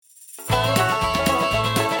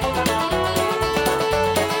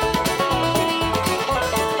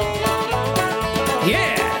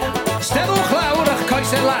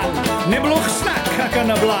Niblwch snac ac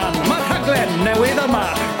yn y blaen. Mae rhaglen newydd yma.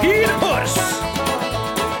 Hyd hwrs!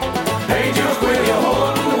 Peidiwch gwylio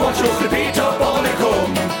hwn, watchwch repeat o bobl y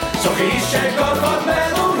cwm. So chi eisiau gorfod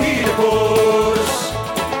meddwl hyd y bwrs.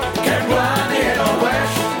 Cefn gwlad i hyn o'r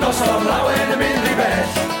well, nos o'n lawen yn mynd rhy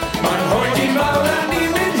bell. Mae'n rhoi di'n fawr a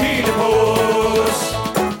ni'n mynd hyd y bwrs.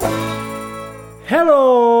 Helo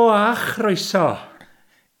a chroeso.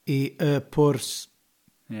 I y pwrs.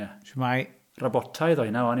 Ie. Siwmai. Robotaidd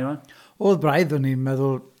o'i na, o'n i fan. Oedd braidd o'n i'n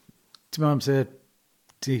meddwl, ti'n meddwl amser,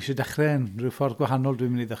 ti eisiau dechrau yn rhyw ffordd gwahanol,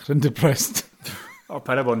 dwi'n mynd i ddechrau'n depressed. O,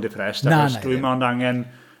 per y bod yn depressed, Na, achos na, dwi'n ie. mond angen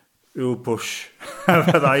yw push.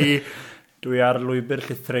 Fydda i, dwi ar lwybr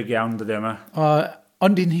llithrig iawn dyddi yma.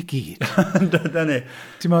 Ond un i gyd. Dyna ni.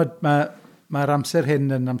 Ti'n meddwl, mae'r amser hyn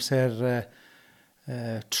yn amser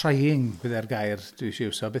trying bydde'r gair dwi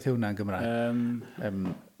eisiau iwso. Beth yw hwnna'n Gymraeg?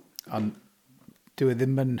 Ond dwi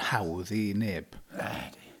ddim yn hawdd i neb.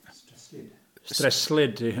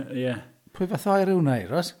 Streslid, ie. Pwy fath o air yw hwnna,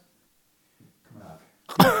 Eros?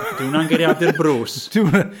 Dwi'n hwnna'n geiriadur Bruce.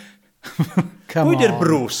 Pwy di'r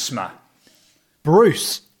Bruce ma?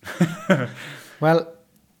 Bruce? Wel,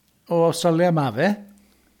 o Australia ma fe,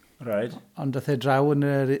 Right. ond dath e draw yn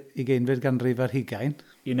yr 20fed ganrif ar 20.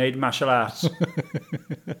 I wneud martial arts.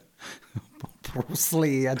 Bruce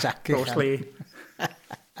Lee a Jackie Bruce Chan. Lee.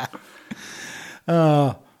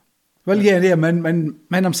 Wel, ie,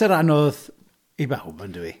 mae'n amser anodd i bawb,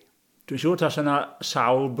 yn dwi. Dwi'n siŵr tas yna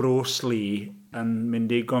sawl Bruce Lee yn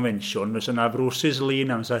mynd i gonfensiwn, fes yna Bruce's Lee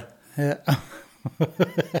yn amser. Ie.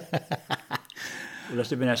 Wnes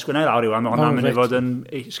ti bynd esgwynau lawr i wan, mae hwnna'n mynd i fod yn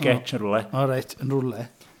sketch yn rhywle. O, reit, yn rwle.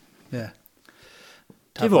 Ie.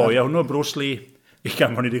 Ti fo, ia, hwnnw Bruce Lee, i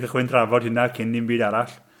gan bod ni wedi cychwyn trafod hynna cyn ni'n byd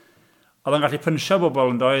arall. Oedd yn gallu pynsio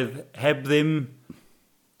bobl yn doedd, heb ddim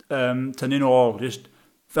tynnu'n ôl, just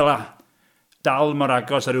fel a, dal mor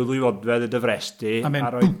agos ar yw ddwyfodfedd y dyfresti. A mynd,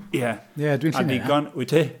 roi, ie. Ie, dwi'n A llen digon,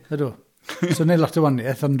 wyt ti? Ydw. So, neud lot o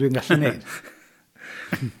waniaeth, ond dwi'n gallu neud.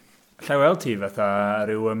 Lle weld ti fatha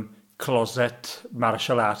rhyw closet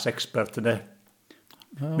martial arts expert yna.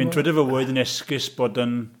 Mynd trwy dy fywyd yn esgus bod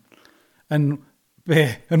yn...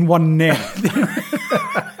 Yn wanne.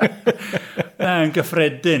 Yn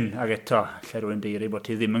gyffredin, ac eto, lle rwy'n deiri bod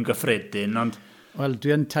ti ddim yn gyffredin, ond... Wel,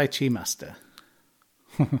 dwi'n Tai Chi Master.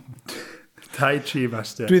 Tai Chi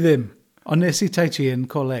Master. Dwi ddim. Ond nes i Tai Chi yn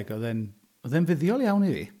coleg, oedd e'n fuddiol iawn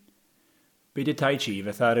i fi. Be di Tai Chi,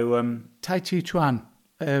 fatha rhyw... Tai Chi Chuan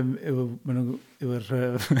yw'r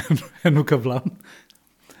enw cyflawn.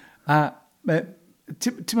 A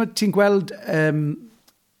ti'n gweld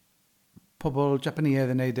pobl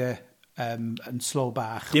Japaneaidd yn neud yn slow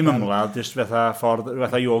bach. Dim ymladd, just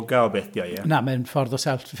fatha yoga o beth di o, ie? Na, mae'n ffordd o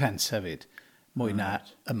self-defense hefyd. Mwy na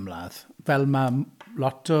ymladd. Fel mae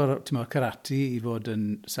lot o'r karate i fod yn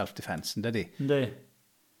self-defense, yn dydi? Yndi.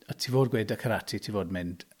 A ti fod gweud y karate, ti fod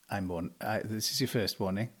mynd, this is your first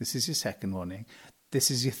warning, this is your second warning, this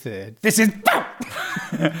is your third, this is...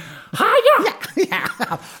 Hiya!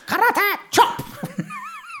 Karate, chop!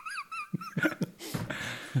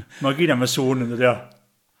 Mae gyd am y sŵn yn dyddio.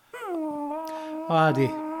 O, adi.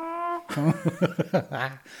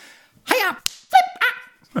 Hiya! Flip!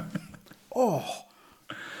 Oh!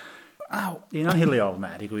 Aw! Un o'n hiliol,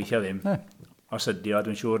 na, di gweithio ddim. Os ydi o,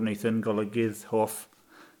 dwi'n siŵr wneud yn golygydd hoff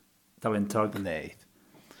dalentog. Nei.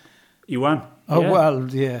 Iwan. O, wel,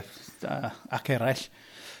 ie. Ac eraill.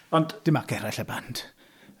 Ond... Dim ac eraill y band.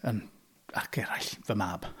 Ac eraill, fy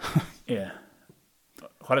mab. Ie.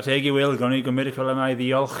 Chwarae teg i Will, gawn ni gymryd y ffilm yma i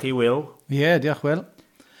ddiolch i Will. Ie, diolch, Will.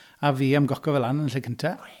 A fi am goco fel an yn lle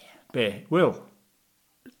cynta. Be? Will?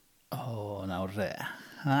 O, nawr re.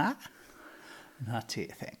 Ha? Na ti,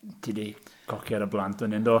 thing. Ti di coci ar y blant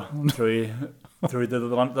yn un do, trwy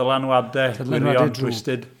dylanwadau, gwirion,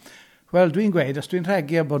 twisted. Wel, dwi'n gweud, os dwi'n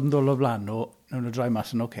rhegi a bod yn ddol o blan nhw, nhw'n droi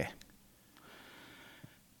mas yn oce.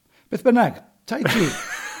 Beth bynnag, Tai Chi.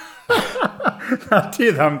 Na ti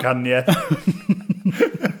ddam caniau.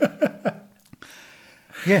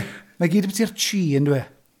 Ie, mae gyd yn beti'r chi yn dwe.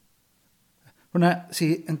 Hwna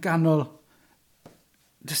sy'n ganol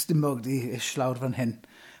dysdymog di islawr fan hyn.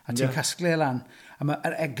 A ti'n casglu e lan. A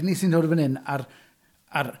mae'r egni sy'n dod o fan hyn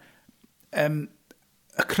ar y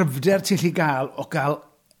cryfder ti'n lli gael o gael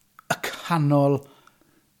y canol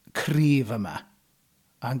cryf yma.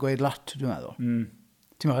 A'n gweud lot, dwi'n meddwl.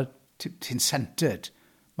 Ti'n meddwl, ti'n centered.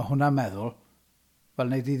 Mae hwnna'n meddwl, fel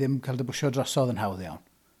wneud i ddim cael dy bwysio drosodd yn hawdd iawn.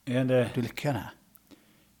 Ie, ynddi. Dwi'n licio na.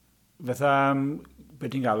 Fetha, be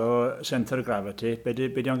ti'n gael o centre of gravity, be di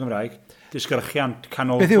o'n Gymraeg? Disgyrchiant,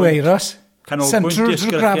 canolbwynt. Beth yw Eiros? Canolbwynt, Central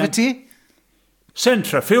disgyrchiant. gravity?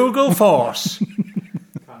 Centrifugal force.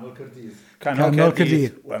 Canol Cyrdydd. Canol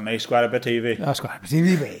Caerdydd. Wel, neu Sgwar Aberteifi. O, Sgwar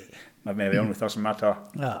Aberteifi fi. Mae fe fewn wythnos yma to.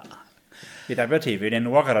 O. Bydd Aberteifi yn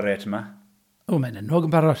enwog ar y ret yma. O, mae'n enwog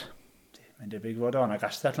yn barod. Mae'n debyg fod o'n a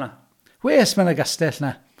gastell na. Wes, mae'n y gastell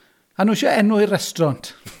na. A nhw eisiau enw i'r restaurant.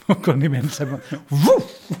 O, gwrn i'n mynd. Fwff!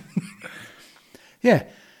 Ie.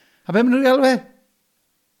 A be maen nhw'n gael fe?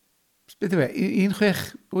 Beth yw e?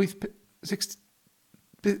 16...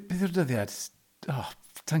 Beth yw'r dyddiad? O,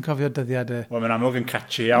 ta'n cofio dyddiad y... Wel, mae'n amlwg yn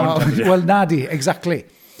catchy iawn. Wel, na di, exactly.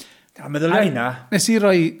 A meddylia hynna. Nes i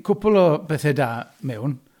roi cwpl o bethau da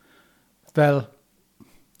mewn, fel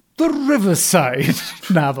The Riverside.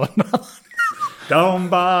 Na fo. Down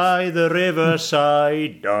by the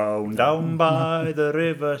riverside, down by the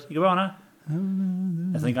river... I gyfo hwnna?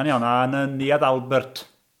 Ethni'n gani hwnna yn Niad Albert.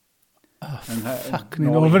 Oh, ffuck,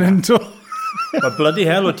 ni'n ôl fan hyn to. Mae bloody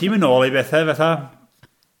hell, o ti'n mynd nôl i bethau fatha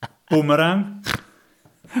boomerang.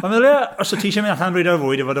 Ond meddylia, os o ti eisiau mynd allan rhaid o'r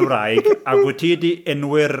fwyd efo dy wraig, a gwy ti di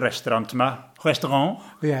enwi'r restaurant yma, restaurant,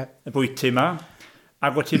 y bwyty yma, a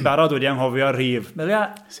gwy ti'n barod wedi anghofio rhif. Meddylia,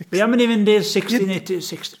 be am i ni fynd i'r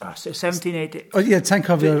 1780... O ie, ta'n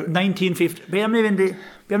cofio... 1950... Be am i fynd i...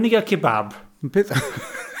 Be am ni gael kebab? Beth...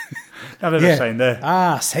 Na fe fysa un, de.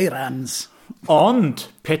 Seirans. Ond,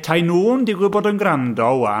 petai nhw'n digwydd bod yn gwrando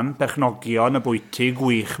wan, berchnogion y bwyty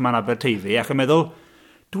gwych ma'n Aberteifi, ac yn meddwl,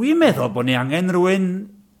 dwi'n meddwl bod ni angen rhywun,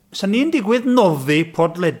 sa ni'n digwydd noddi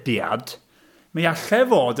podlediad, mae allai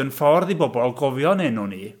fod yn ffordd i bobl gofio'n enw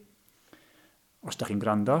ni. Os da chi'n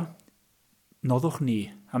gwrando, noddwch ni,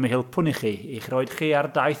 a mi helpwn i chi, i'ch roed chi ar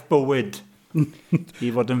daith bywyd, i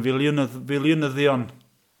fod yn filiwnyddion.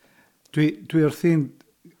 Dwi wrthi'n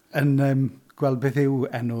yn gweld beth yw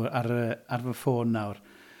enw ar fy ffôn nawr.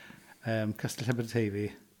 Castell Aberteifi.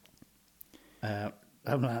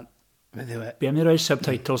 Beth yw e? Be am ni roi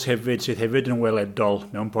subtitles hefyd, sydd hefyd yn weledol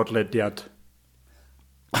mewn podlediad?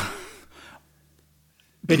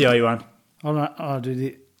 Be di o, Iwan? Dwi di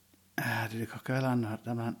cocio fel lan.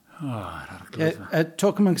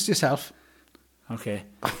 Talk amongst yourself. OK.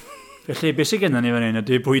 Felly, beth sydd gennym ni fan hyn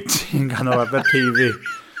ydy bwyty'n ganol Aberteifi,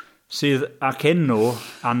 sydd ac enw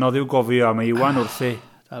anodd i'w gofio am Iwan wrthi.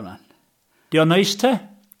 Di o'n neis te?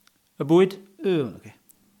 Y bwyd? OK.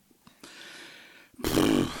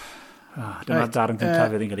 Dyma darn cyntaf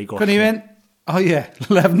fydd yn cael ei golli. Cwn i fynd? O ie,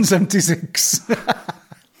 1176.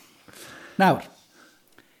 Nawr,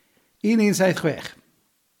 1176.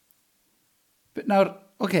 Nawr,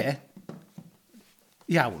 OK.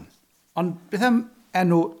 Iawn. Ond beth am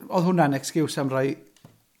enw, oedd hwnna'n excuse am rhoi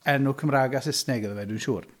enw Cymraeg a Saesneg iddo fe, dwi'n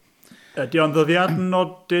siŵr. Ydy o'n ddyddiad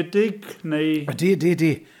nodedig, neu...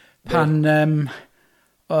 Ydy. Pan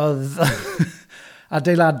oedd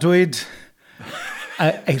adeiladwyd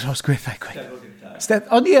Eiros Gweithau.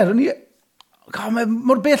 Ond ie,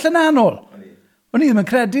 mor bell yn anol. O'n i ddim yn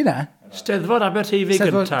credu na. Steddfod Aberteifi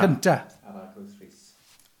gynta.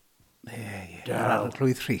 Ie.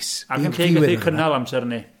 Arglwydd Rhys. Ac yn lle gyda'i cynnal amser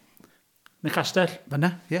ni. Yn y castell. Fyna,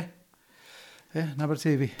 ie. Ie, yn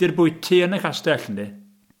Aberteifi. Di'r bwyty yn y castell, yndi?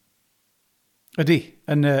 Ydy,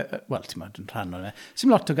 wel, ti'n modd, yn rhan o'n e.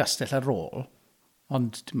 Sy'n lot o gastell ar ôl,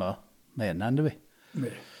 ond, ti'n modd, mae yna, ynddo fi.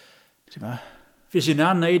 Ti'n modd? Fi sy'n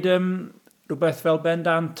yna'n neud rhywbeth fel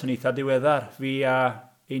bendant yn eitha diweddar. Fi a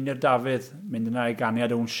Einir Dafydd mynd yna i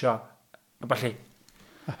ganiad ownsio. A falle.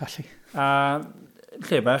 A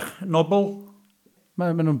lle bach, nobl.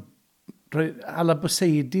 Mae nhw'n rhoi ala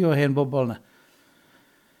byseidi o hen bobl na.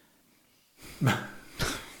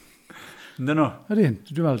 Yndyn nhw? Ydyn,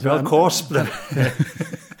 dwi'n meddwl. Fel cosp.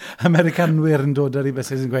 Americanwyr yn dod ar ei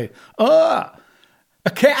bysys yn gweud, a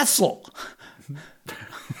castle.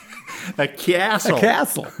 A castle. A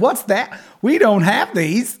castle. What's that? We don't have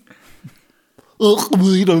these.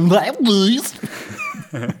 We don't have these.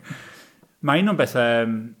 Mae'n nhw'n bethau...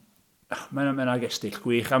 Mae'n agestyll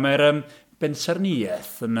gwych. A mae'r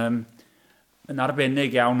bensarniaeth yn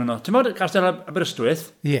arbennig iawn yno. Ti'n modd Castell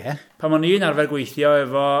Aberystwyth? Ie. Yeah. Pan o'n i'n arfer gweithio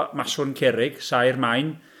efo Maswn Cerrig, Sair Main,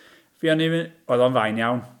 fi o'n i'n... Oedd o'n fain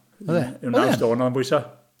iawn. Oedd e? Yw'n naw stôn oedd o'n bwyso?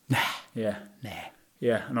 Ne. Ie. Ne.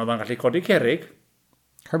 Ie, yn oedd o'n gallu codi Cerrig.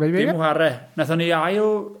 Dim whare. Nathon ni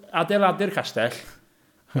adeiladu'r castell.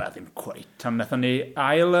 Ddim cweit. Nathon ni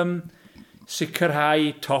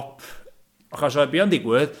sicrhau top. Achos oedd be o'n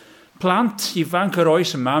digwydd, plant ifanc yr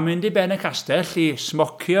oes yma mynd i ben y castell i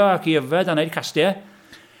smocio ac i yfed a wneud castiau.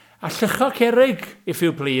 A llycho Cerrig, if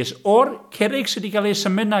you please. O'r Cerrig sydd wedi cael ei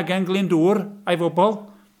symud na gen Glyndŵr a'i fobl.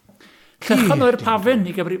 Llycho nhw'r pafin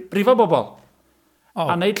i brifo bobl.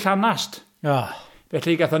 A wneud llanast.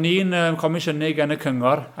 Felly gathon ni'n comisiynu gan y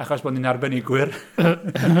cyngor, achos bod ni'n arbenigwyr.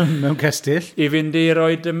 Mewn cestyll. I fynd i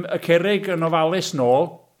roed y Cerrig yn ofalus nôl.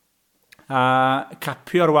 a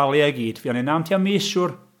capio'r waliau gyd. Fi o'n un am tua mis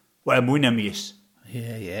siwr. Wel, mwy na mis.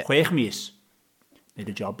 Ie. 6 mis.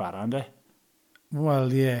 Neud y job bara, ynddo?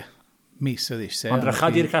 Wel, ie. Mis oedd eisiau. Ond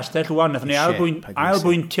rychad i'r castell rwan. Nath ni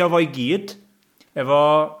ailbwyntio fo'i gyd efo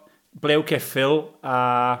blew ceffil a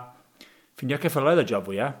ffindio ceffylau y job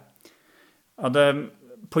fwyaf. Ond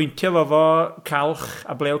pwyntio fo calch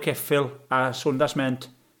a blew ceffil a swndas ment.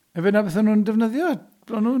 Efe na beth o'n nhw'n defnyddio?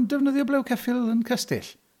 O'n nhw'n defnyddio blew ceffil yn castell?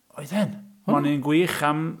 Oedden. Mae'n un gwych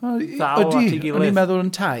am ddal at ei gilydd. O'n i'n meddwl yn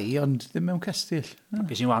tai, ond ddim mewn castell.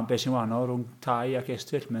 Be sy'n wahanol rhwng tai a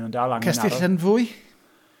castell? Mae'n dal angen castell yn fwy?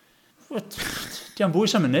 Di'n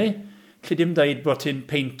bwys am hynny. Lle dim dweud bod ti'n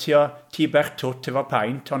peintio tŷ bech twt efo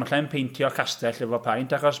paint, ond lle'n peintio castell efo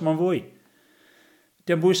paint, achos mae'n fwy.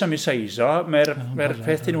 Di'n bwys am ei seiso, mae'r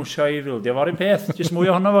peth ti'n wsio i fildio fo'r un peth. Jyst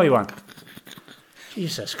mwy ohono fo, Iwan.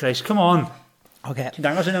 Jesus Christ, come on. Okay. Ti'n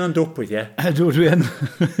dangos yn dwp weithiau? Dwi yn.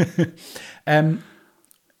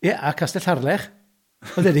 Ie, a Castell Harlech.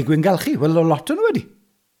 Oedd wedi gwyngalchu. Wel, o lot o'n wedi.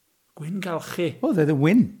 Gwyngalchu? Oedd wedi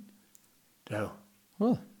wyn. Do.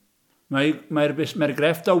 Wel. Mae'r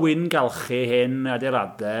grefft o wyngalchu hyn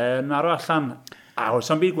adeiladau yn arw allan. A oes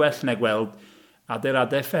am byd gwell neu gweld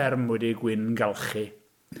adeiladau fferm wedi gwyngalchu.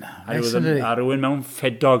 A rhywun mewn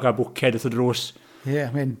ffedog a bwced wrth y drws. Ie,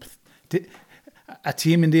 a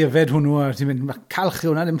ti'n mynd i yfed hwnnw, a ti'n mynd, mae calchu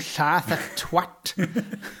hwnna, ddim llath a twat.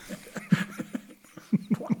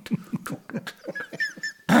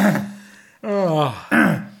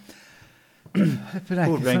 Bwrfen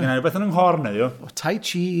gyda rhywbeth yn ynghorn edrych. O tai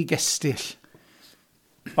chi i gestyll.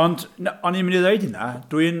 Ond, o'n i'n mynd i ddweud hynna,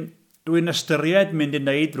 dwi'n ystyried mynd i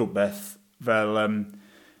wneud rhywbeth fel...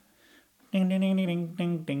 ding, ding, ding, ding,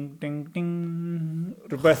 ding, ding, ding, ding.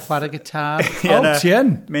 Rhywbeth... Chwarae gitar. O, ti'n?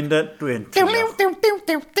 Dwi'n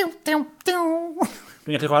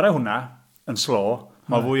gallu chwarae hwnna yn slo.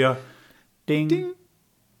 Mae fwy o... Ding, ding,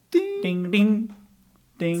 ding, ding,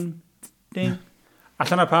 ding, ding.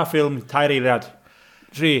 Allan o pa ffilm, tair eiliad.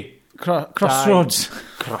 3. Crossroads.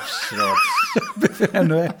 Crossroads. Beth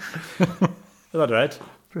enw e? Ydw dweud?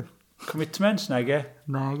 Commitments, nag e?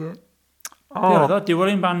 Nag e. Be oedd o?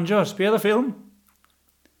 Diwolin Banjos. Be oedd y ffilm?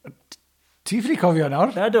 Ti ffri cofio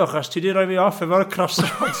nawr? Edwch, os ti di roi fi off efo'r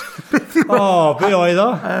Crossroads. Be oedd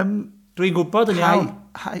o? Dwi'n gwybod yn iawn.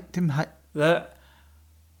 Dim hai...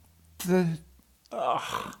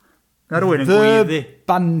 Na rwy'n yn gweiddi. The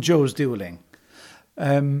Banjos Dueling.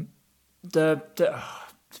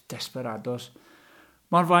 Desperados.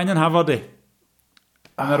 Mae'r fain yn hafod i.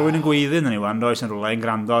 A na rwy'n yn gweiddi yn ni wan, does yn rhywle yn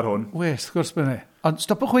gwrando ar hwn. Wes, gwrs bydd ni. Ond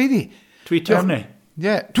stopwch weiddi. Tweetio hwnni.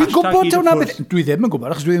 Ie, dwi'n gwybod hwnna. Dwi ddim yn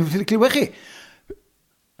gwybod, achos dwi'n ffili clywed chi.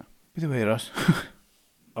 Bydd yw Eiros?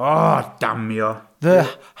 Damio.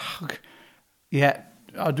 Ie,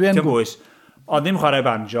 dwi'n... Ti'n bwys. Ond ddim chwarae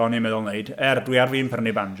banjo, o'n i'n meddwl wneud. Dwi ar fi'n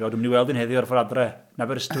prynu banjo, dwi'n mynd i weld yn heddiw ar ffordd adre. Na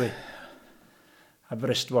Aberystwy.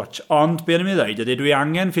 Aberystwatch. Ond, be o'n i'n mynd i ddweud, ydy dwi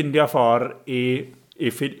angen ffindio ffordd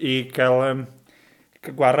i gael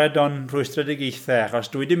gwared o'n rhwystredigaethau, achos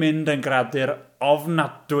dwi wedi mynd yn gradur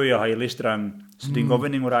ofnadwy o Hailey Strang. So dwi'n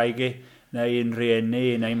gofyn i'n wraig i, neu i'n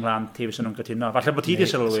rhieni, neu i'n plant i, fysa nhw'n cytuno. Falle bod ti di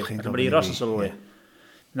sylwi, falle bod Eiros yn sylwi.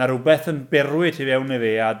 Na rhywbeth yn berwi ti fewn i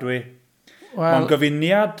fi, a dwi... Mae'n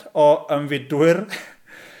gyfuniad o ymfudwyr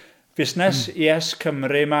busnes Yes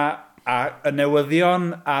Cymru yma a y newyddion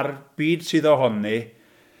a'r byd sydd ohoni.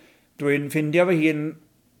 Dwi'n ffindio fy hun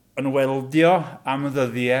yn weldio am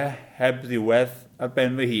ddyddiau heb ddiwedd ar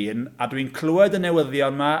ben fy hun, a dwi'n clywed y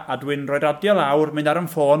newyddion yma, a dwi'n rhoi radio lawr, mynd ar y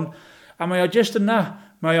ffôn, a mae o just yna.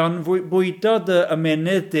 Mae o'n bwydo dy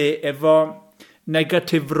ymenydd di efo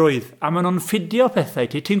negatifrwydd, a maen nhw'n ffidio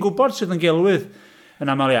pethau ti. Ti'n gwybod sydd yn gelwydd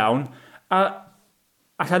yn aml iawn, a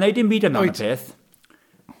allan neud i'n byd yna y peth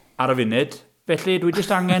ar y funud, felly dwi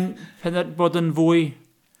jyst angen bod yn fwy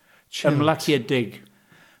ymlaciedig.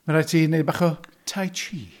 Mae rhaid ti wneud bach o tai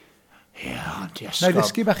chi. Ie, ond iesgob. Na i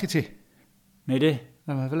ddysgu bach i ti. Neud i?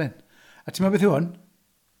 Na, mae fel un. A ti'n meddwl beth yw hwn?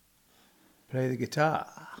 Play the guitar.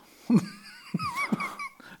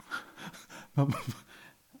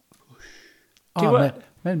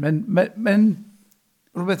 Mae'n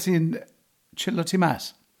rhywbeth sy'n chillo ti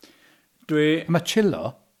mas. Mae chillo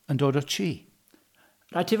yn dod o chi.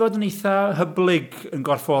 Rhaid ti fod yn eitha hyblyg yn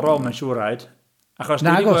gorfforol, mae'n siŵr rhaid. Achos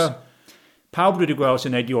pawb dwi wedi gweld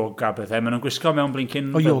sy'n neud yoga bethau, maen nhw'n gwisgo mewn blincyn...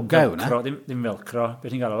 O yoga yw na? Ddim felcro,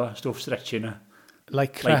 beth ti'n gael o? Stwff stretchy na.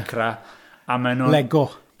 Lycra. A maen nhw'n... Lego.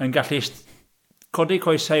 Yn gallu codi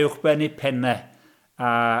coesau uwchben i penne.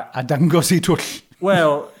 A dangos i twll.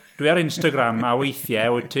 Wel, dwi ar Instagram a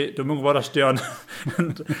weithiau, dwi'n gwybod os dwi yn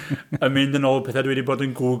mynd yn ôl pethau dwi wedi bod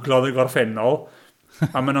yn googlodd y gorffennol,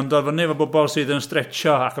 A maen nhw'n dod fyny efo bobl sydd yn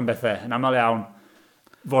stretcho ac yn bethau, yn aml iawn.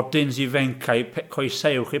 Fodins ifanc a'i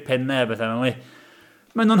coesau uwch i pennau a bethau.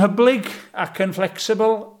 Maen nhw'n hyblyg ac yn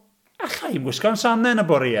flexible. Alla i'n gwisgo'n sanau yn y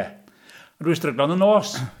boriau. Dwi'n stryglo'n y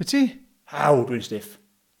nos. Wyt ti? Aw, dwi'n stiff.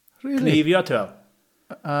 Really? Cnifio, ti fel.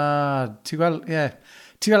 Ti'n gweld, ie.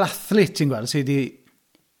 Ti'n fel athlete, ti'n gweld, sydd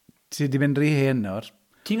wedi mynd rhy hen nawr.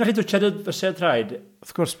 Ti'n gallu dwtio dy fysedd traed?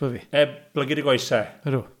 Wrth gwrs bod fi. Blygu dy goesau.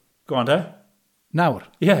 Ydw. Go on, te? Nawr?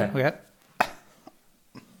 Ie. Yeah. Oce.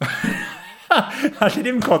 Alli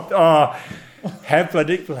ddim cod... heb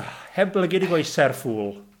blygu dy goesau'r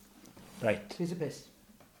ffwl. Right. Please a piss.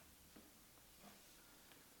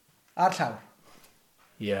 A'r llawr.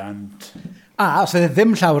 Ie, and... Os ydy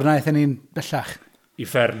ddim llawr na, eithon ni'n bellach. I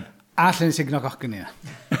ffern. A lle ni signo gocyn ni.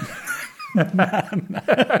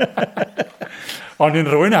 Ond i'n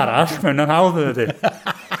rhywun arall, mae'n hawdd ydy.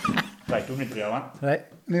 Rai, dwi'n mynd i drio fan. Rai,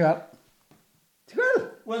 ni war. Ti'n gweld?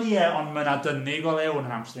 Wel ie, ond mae'n adynnig o lewn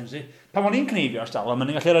hamstring si. Pan o'n i'n cnifio stal,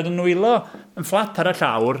 mae'n gallu rhoi yn nwylo yn fflat ar y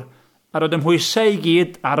llawr, a roed yn hwysau i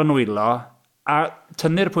gyd ar y nwylo, a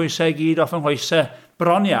tynnu'r pwysau i gyd off yn hwysau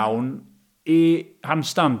bron iawn i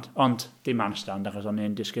handstand, ond dim handstand, achos o'n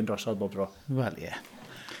i'n disgyn drosodd bob tro. Wel, ie.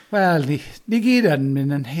 Wel, ni gyd yn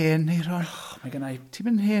mynd yn hen, ni ron. Mae gennau... Ti'n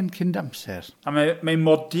mynd hen cyn damser. A mae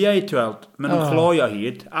modiau, ti weld, mae'n cloi o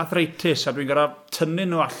hyd, arthritis, a dwi'n gorau tynnu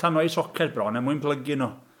nhw allan o'i soced bron, a mwyn plygu nhw.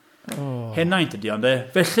 Henaint ydi ond,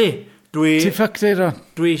 Felly, Ti'n ffucked ei ron?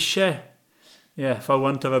 Dwi eisiau... Yeah, for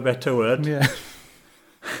want of a better word. Ie.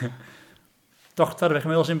 Doctor, fech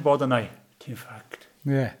meddwl sy'n bod yna. Ti'n ffucked.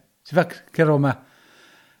 Ie. Ti'n ffucked, cer o ma.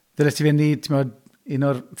 Dyle ti fynd i, ti'n modd, un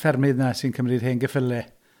o'r ffermydd na sy'n cymryd hen gyffyle.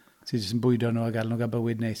 Sy'n jyst yn bwydo nhw a gael nhw gael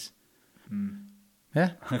bywyd neis. Ie?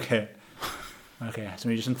 Oce. So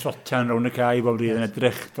mi jyst yn trotian rownd y cae bob dydd yn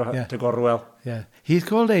edrych dy gorwel. Yeah. He's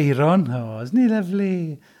called Aaron. Oh, isn't he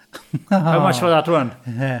lovely? How much for that one?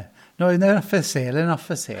 Yeah. No, they're not for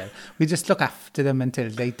sale, We just look after them until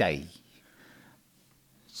they die.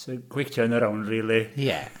 It's a quick turnaround, really.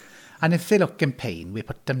 Yeah. And if they look in pain, we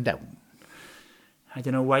put them down. I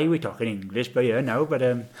don't know why we're talking English by here now, but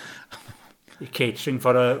catering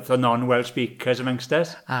for non-Welsh speakers amongst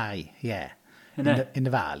us. Aye, yeah. In the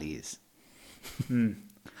valleys.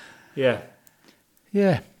 Yeah.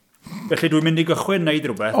 Yeah. Felly dwi'n mynd i gychwyn wneud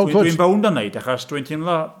rhywbeth. Dwi'n bownd o wneud, achos dwi'n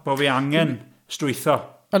teimlo bod fi angen stwytho.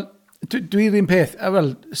 Wel, dwi'n un peth.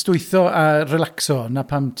 Wel, stwytho a relaxo, na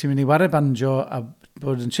pam ti'n mynd i wario banjo a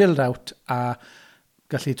bod yn chilled out a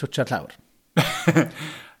gallu twtio'r llawr.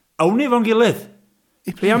 Awn ni fo'n gilydd.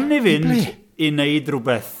 Be am ni fynd i wneud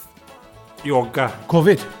rhywbeth yoga?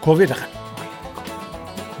 Covid ach.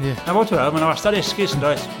 Na fod ti'n fel, mae'n wastad esgus yn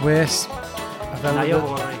does? Wes. Na i o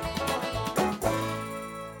orau.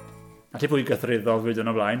 A ti pwy gythryddol fyd yn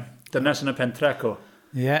o blaen. Dynas yn y pentra co.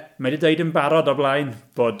 Ie. Mae wedi dweud yn barod o blaen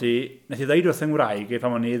bod i... Nath i ddeud wrth yng Ngwraig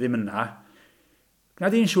pan o'n i ddim yna. Gwna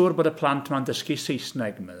di'n siŵr bod y plant ma'n dysgu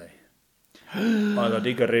Saesneg, meddai. Oedd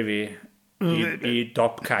wedi gyrru fi i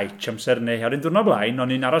dop caich amser neu. A rydyn diwrnod blaen,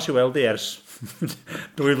 o'n i'n aros i weld i ers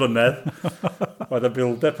 2 flynedd. Oedd y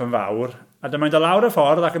build-up yn fawr. A dyma'n dod lawr y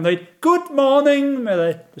ffordd ac yn dweud, good morning,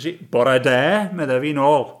 meddai. Bore de, meddai fi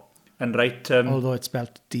nôl. Yn reit... Although it's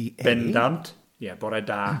spelled D-A. Bendant. Ie, bore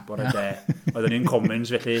da, bore de. Oedden ni'n comments,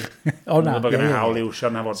 felly... O na. Bod gen i hawl i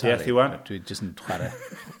wsio'n hafodiaeth, Iwan. Dwi'n jyst yn chwarae.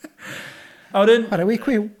 Chwarae wi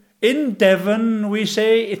cwiw. In Devon, we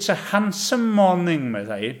say it's a handsome morning,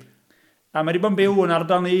 meddai. A mae wedi bod yn byw yn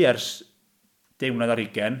ardal ni ers 10 mlynedd ar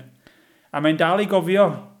 20. A mae'n dal i gofio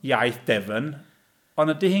iaith Devon.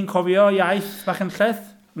 Ond ydy hi'n cofio iaith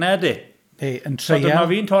Machynlleth? Ne, ydy. Yn treial. So dyma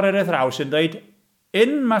fi'n torri'r eithraw sy'n dweud,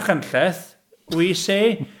 in Machynlleth, we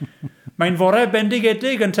say, mae'n fore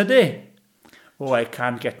bendigedig yn tydi. Oh, I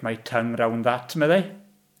can't get my tongue round that, meddai.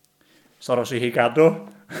 So ros i hi gadw.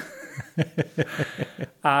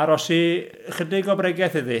 A ros i chydig o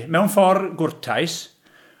bregaeth iddi. Mewn ffordd gwrtais,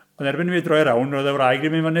 ond erbyn fi droi rawn, roedd y wraig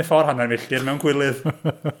ddim yn fyny ffordd hanner milltir mewn gwylydd.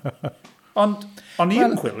 Ond o'n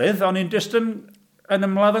i'n gwylydd, o'n i'n just yn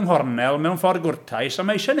ymladd yng nghornel mewn ffordd gwrtais, a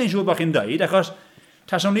mae eisiau neud siŵr bod chi'n dweud, achos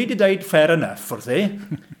tas o'n i wedi dweud fair enough wrth i,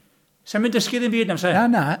 sa'n mynd dysgu ddim byd amser.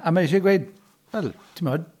 Na, a mae eisiau gweud, wel, ti'n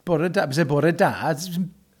modd, bore da,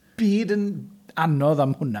 byd yn anodd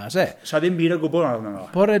am hwnna, se? Sa ddim byd o gwbl anodd yno.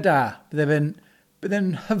 Bore da, bydde'n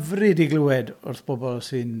hyfryd i glywed wrth bobl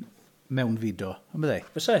sy'n mewn fido, yn bydde?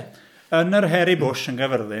 Fyse, yn yr Hairy Bush yn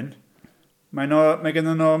Gaerfyrddin, mae gen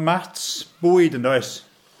nhw mats bwyd yn does,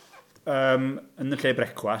 yn y lle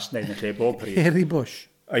brecwast, neu yn y lle bob pryd. Hairy Bush.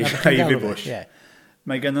 Hairy Bush.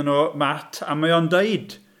 Mae gen nhw mat, a mae o'n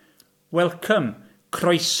dweud, welcome,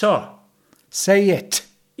 croeso. Say it.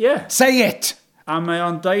 Yeah. Say it. A mae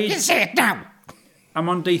o'n deud... Say it now! A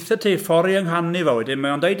mae'n deitha ti ffordd i ynghannu fo wedyn.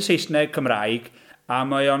 Mae o'n deud Saesneg Cymraeg a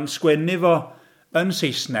mae o'n sgwennu fo yn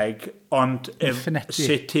Saesneg, ond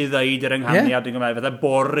sut i ddeud yr ynghaniad yn Gymraeg. Fydda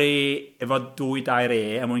bori efo 2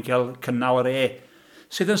 a mwyn cael cynnal yr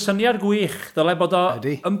sydd yn syniad gwych. Dyle bod o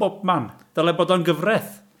yn bobman. Dyle bod o'n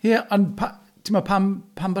gyfraith. Ie, ond pam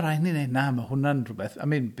bod rhaid ni'n neud na, mae hwnna'n rhywbeth. I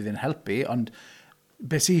mean, bydd yn helpu, ond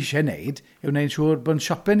beth sy'n eisiau neud yw wneud siŵr bod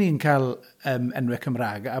siopau ni'n cael enwau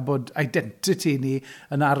Cymraeg a bod identity ni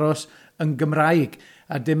yn aros yn Gymraeg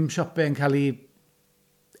a dim siopau yn cael ei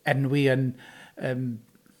enwi yn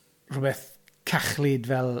rhywbeth cachlyd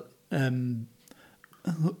fel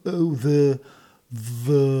the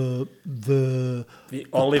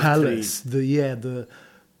Olive Palace, Tree.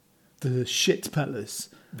 the shit palace.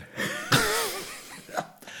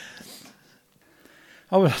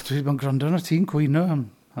 O, wel, dwi wedi bod yn gwrando ar ti'n cwyno.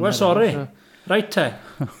 Wel, sori. Reit te.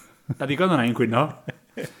 Da ddigon yna i'n cwyno.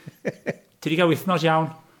 Ti wedi cael wythnos iawn?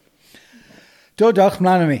 Do, diolch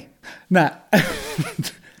mlaen â mi. Na.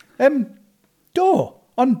 Do,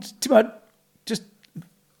 ond ti'n bod, just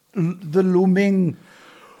the looming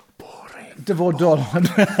dyfodol.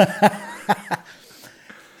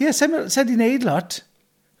 Ie, sa'n di wneud lot.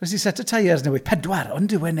 Rwy'n set y teir newi. 4,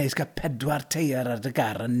 ond dwi'n neis gael 4 teir ar dy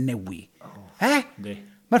gar yn newi.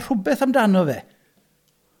 Mae rhywbeth amdano fe.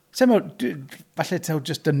 Falle taw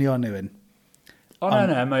just dynio yn yw'n. O,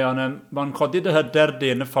 ne, mae'n codi dy hyder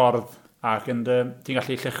di yn y ffordd ac ti'n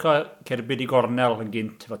gallu llucho cerbyd i gornel yn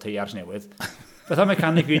gynt efo teiars newydd. Beth o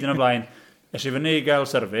mecanic gyd yn y blaen. Es i fyny i gael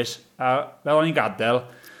service a fel o'n i'n gadael,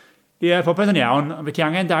 popeth yn iawn, ond fe ti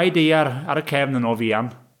angen 2 deiar ar y cefn yn o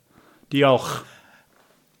fian. Diolch.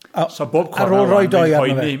 So bob cornel yn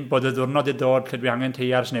poeni bod y diwrnod i dod lle dwi angen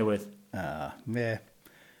teiars newydd.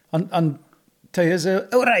 Ond teiars y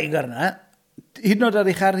wraig arna, hyd yn oed ar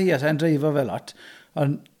eich ar hi a sa'n dreifo fel lot,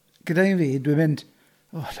 ond gyda fi, dwi'n mynd,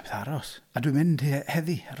 lle beth aros, a dwi'n mynd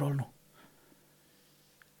heddi ar ôl nhw.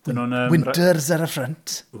 Winters ar y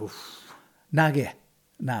ffrant. Na,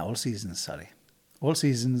 all seasons, sorry. All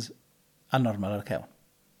seasons a normal ar y cewn.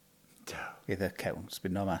 Geith y cewn,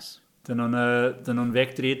 sbynno mas. Dyn nhw'n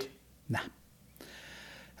fec drud? Na.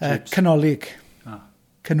 Canolig.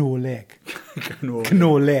 Canoleg.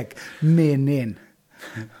 Canoleg. Menyn.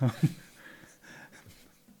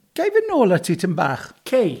 Gai fy nôl a ti tym bach?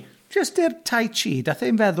 Cei. Just i'r tai chi, dath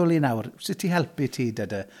e'n feddwl i nawr, sut ti helpu ti dy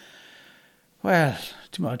wel,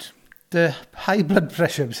 ti'n modd, dy high blood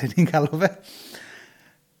pressure sy'n ni'n cael o fe.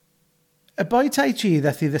 Y boi tai chi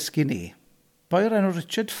dath i ddysgu ni, boi o'r enw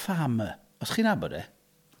Richard Farmer, os chi'n abod e,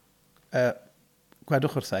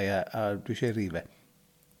 gwedwch wrthai a dwi eisiau rife.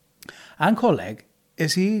 A'n coleg,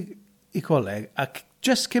 es i coleg, ac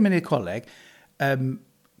just cyn mynd i'r coleg,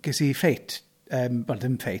 ges i ffeit, wel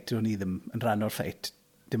ddim ffeit, o'n i ddim yn rhan o'r ffeit,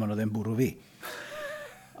 dim ond oedd e'n bwrw fi.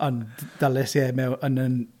 Ond dales i yn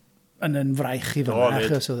yn fraich i fyna,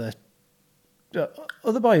 achos oedd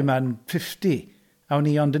y boi yma'n 50, a o'n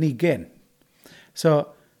i ond yn 20. So,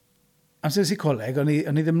 amser si coleg, o'n i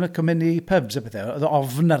ddim yn mynd i pubs a pethau, oedd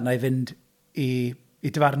ofn arna i fynd i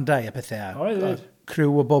dyfarndau a pethau, a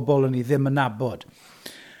criw o bobl o'n i ddim yn nabod.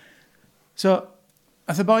 So,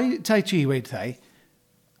 ath y boi tai chi weid thai,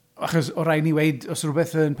 achos o rai ni weid, os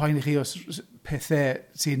rhywbeth yn poen i chi, os pethau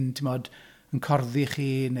sy'n, ti'n modd, yn corddi chi,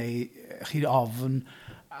 neu chi ofn,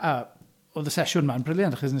 a oedd y sesiwn ma'n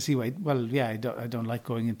briliant, achos nes i weid, well, yeah, I don't like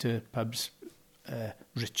going into pubs,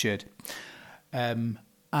 Richard.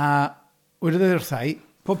 A wedodd e wrthai,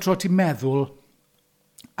 pob tro ti'n meddwl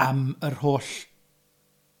am yr holl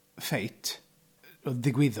ffeit o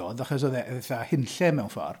ddigwyddodd, achos oedd e hunlle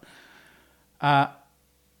mewn ffordd, a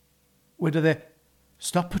wedodd e,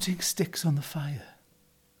 stop putting sticks on the fire.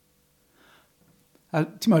 A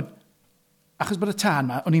ti'n modd, achos bod y tân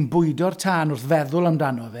ma, o'n i'n bwydo'r tân wrth feddwl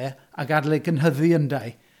amdano fe, a gadael ei gynhyddu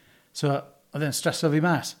yndau. So, oedd e'n streso fi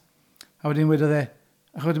mas. A wedyn wedodd e,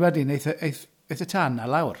 achos wedyn, eith y tân na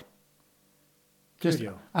lawr. Just,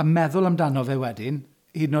 a meddwl amdano fe wedyn,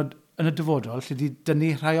 hyd yn oed yn y dyfodol, lle di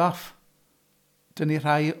dynnu rhai off. Dynnu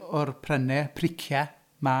rhai o'r prennau, priciau,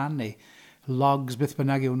 man, neu logs beth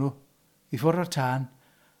bynnag yw nhw, i ffwrdd o'r tân,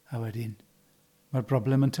 a wedyn, mae'r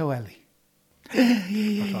broblem yn tyweli.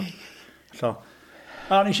 So,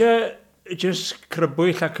 a ni eisiau just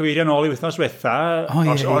crybwyll a cyfeirio nôl i wythnos wetha,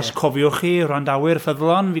 os cofiwch chi randawyr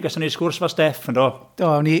ffyddlon, fi gaswn ni sgwrs fo Steff, ynddo?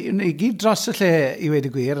 Do, ni gyd dros y lle i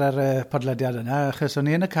wedi gwir ar y podlediad yna, achos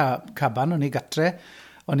o'n i yn y caban, o'n i gatre,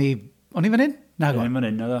 o'n i fan hyn? Na go. O'n i fan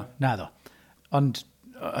hyn, ydo. Na do. Ond,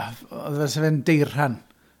 oedd fe'n deirhan,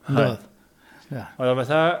 ynddo? Oedd o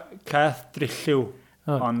fatha cath drilliw.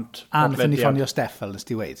 Ond... A nath ni ffonio Steffel, nes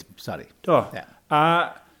ti weid. Sorry. Do. Yeah. A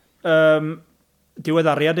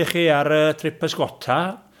diweddariad i chi ar y trip ysgota,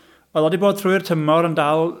 oedd wedi bod trwy'r tymor yn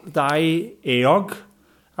dal 2 eog,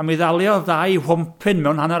 a mi ddalio 2 whompin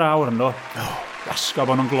mewn hanner awr yno. Wasgo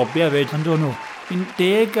bod nhw'n globio fyd. Ynddo nhw.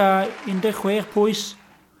 10 a 16 pwys.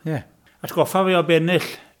 Ie. Atgoffa fi o bennill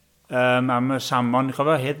am y salmon.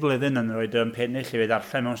 Chofio hedd blwyddyn yn rhoi pennill i fi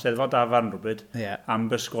ddarllen mewn steddfod afarn rhywbryd. Ie. Am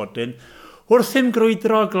bysgodyn. Wrth i'm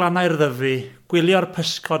grwydro glanau'r ddyfu, gwylio'r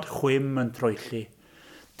pysgod chwym yn troelli.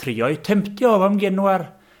 Trio'i temptio o am genwar,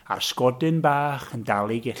 a'r sgodyn bach yn dal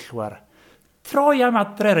i gellwar. Troi am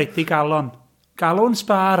adre reit i galon. Galwn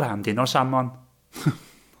sbar am dyn o salmon.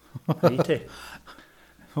 Hei ti.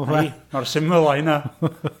 Mae'r syml o hynna.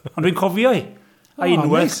 Ond dwi'n cofio i. A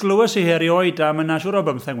unwaith glywys i herioed a mae'n siŵr o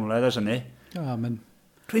 15 mlynedd ys hynny.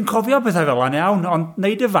 Dwi'n cofio bethau fel yna iawn, ond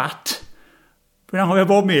neud y fat, dwi'n anghofio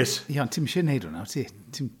bob mis. Ie, ond ti'n eisiau neud hwnna, ti?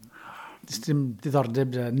 Ti'n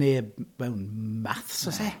diddordeb neb mewn maths,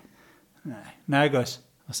 os e? Nag oes.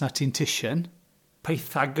 Os na ti'n tisian.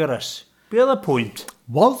 Pythagoras. Be oedd y pwynt?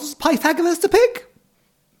 Was Pythagoras the pig?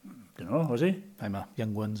 Dyn nhw, was i? Faima,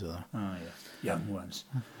 young ones oedd o. Ie, young ones.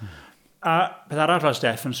 A beth arall o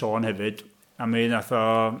Steff yn sôn hefyd, a mi nath o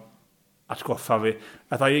atgoffa fi,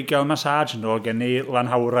 nath o i gael massage yn do, gen i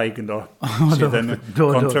lanhawraig yn do, sydd yn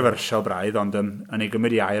controversial braidd, ond yn ei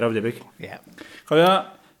gymryd i air o debyg. Ie. Cofio,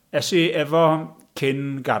 es i efo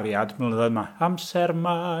cyn gariad, mlynedd yma, amser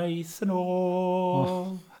maith yn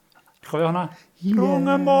ôl. Cofio hwnna? Rhwng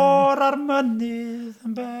y môr a'r mynydd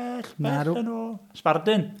yn bell yn ôl.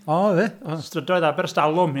 Sbardyn. O, fe? Strydoedd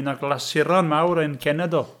Aberstalwm, un o'r glasuron mawr yn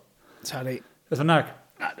Cenedl. Sorry. Beth ynnag,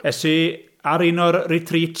 es i ar un o'r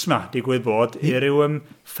retreats ma, digwydd bod, i ryw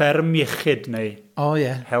fferm iechyd neu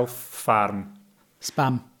health farm.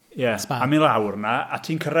 Spam. Ie, a mi lawr na, a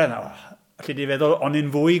ti'n cyrraedd na, allu di feddwl, o'n i'n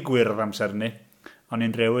fwy gwyrdd amser ni. O'n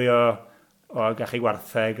i'n drewi o gachu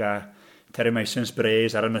gwartheg a terimycin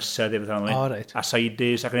sprays ar y nysedd i beth o'n right. A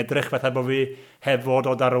saidis, ac yn edrych fatha bod fi hefod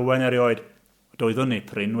o darwen erioed. Doeddwn ni,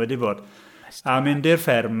 pryn wedi bod. A mynd i'r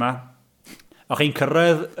fferm ma, o'ch chi'n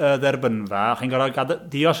cyrraedd dderbynfa, o'ch chi'n gorfod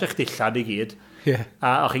dios eich dillad i gyd,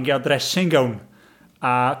 a o'ch chi'n gael dressing gown,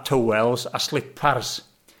 a towels, a slippers.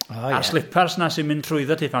 A slippers na sy'n mynd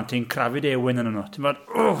trwyddo ti pan ti'n crafu dewin yn yno. Ti'n bod,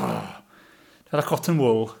 Oedd cotton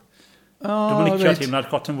wool. Dwi'n licio teimlad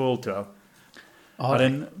cotton wool, ti'n fel.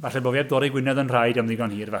 Falle bod fi heb dorri Gwynedd yn rhaid am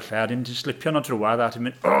ddigon hir, falle. A dwi'n slipio no trwad, a ti'n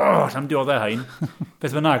mynd, llam dioddau hain.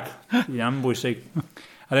 Beth bynnag, iawn bwysig.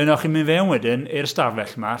 A dyn o'ch chi'n mynd fewn wedyn i'r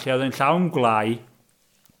stafell ma, lle oedd yn llawn gwlau,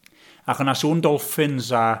 ac yna sŵn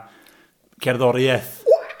dolffins a cerddoriaeth.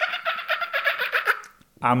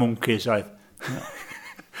 A mwncis oedd.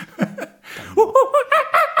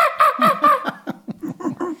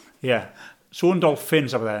 Ie. Sŵn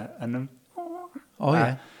dolffins a bydde.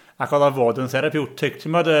 Ac oedd o fod yn therapeutic.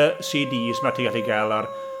 Ti'n bod y CDs ma ti'n gallu gael o'r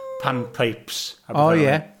panpipes.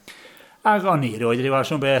 Ac o'n i roed wedi weld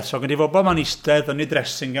swyn beth. So gen i fobl ma'n eistedd yn ei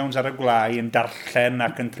dressing gowns ar y gwlau yn darllen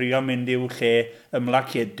ac yn trio mynd i'w lle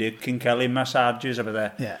ymlaciedig cyn cael ei massages a bydde.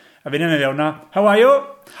 A fi'n yn ei fewn na, how are you?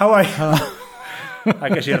 How are you?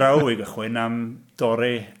 Ac es i raw i gychwyn am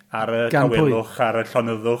dorri ar y tawelwch, ar y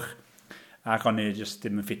llonyddwch. Ac o'n i just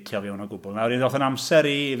ddim yn ffitio fi hwn o gwbl. Nawr, ddoth yn amser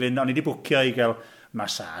i fynd, o'n i wedi bwcio i gael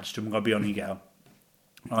massage, dwi'n gwybod beth o'n i gael.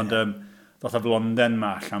 Ond ddoth y flonden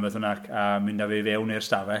ma allan beth yna, a mynd â fi fewn i'r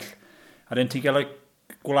stafell. A dyn ti gael y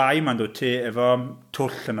gwlau ma'n dwi ti efo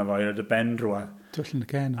twll yn efo, i'r dy ben drwa. Twll yn y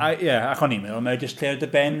gen. Ie, ac o'n i'n meddwl, mae'n just lle dy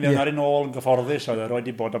ben fewn ar un ôl yn gyfforddus, oedd roed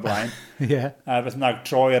i bod o blaen. A beth yna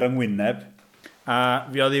troi ar yngwyneb. A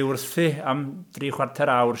fi oedd i wrthi am 3/4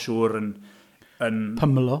 awr siŵr yn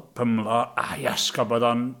Pymlo. A iasgo, oedd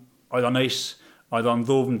o'n neis, oedd o'n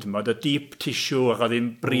ddwfn, oedd y deep tissue, ac oedd hi'n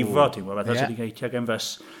brifo, ti'n gwybod, fatha sydd wedi geitio gen fys.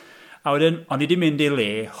 A wedyn, o'n i wedi mynd i le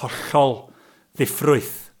hollol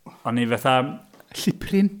ddiffrwyth. O'n i fatha...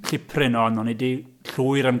 Lliprin o'n i wedi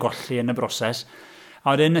llwyr am golli yn y broses.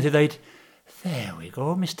 A wedyn, nath i ddweud, there we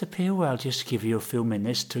go, Mr Pugh, I'll just give you a few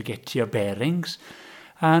minutes to get your bearings,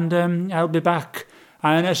 and I'll be back.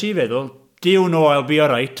 A nes i feddwl, do you know I'll be all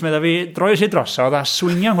right? Medda fi droes i drosodd a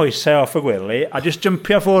swingio hoesau off y gwely a just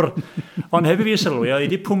jumpio ffwr. Ond hefyd fi sylwi, oedd i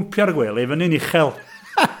wedi pwmpio'r gwely fyny'n uchel.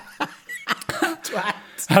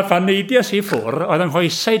 A pan neidias i ffwr, oedd yn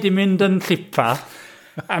hoesau di mynd yn llipa,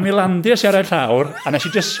 a mi landias i ar y llawr, a nes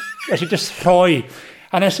i just rhoi.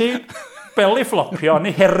 A nes i beli fflopio,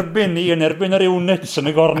 ni herbyn ni yn erbyn yr units yn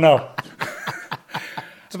y gornel.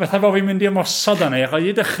 So bethau bod fi'n mynd i ymosod â ac o'n i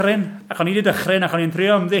wedi dychryn, ac o'n i'n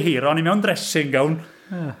trio ymddihiro, o'n i mewn dressing gown.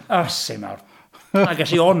 A sy'n mawr. A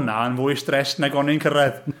ges i onna yn fwy stres nag o'n i'n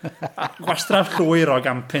cyrraedd. Gwastraff llwyr o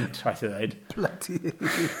gampynt, fath i ddweud. Bloody.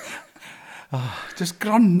 Just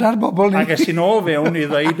gronda'r bobl A ni. ges i nôl fewn i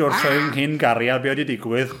ddweud wrth ein hyn gariad be oedd i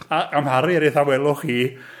digwydd. A amharu ar eitha welwch chi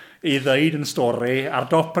i ddweud yn stori ar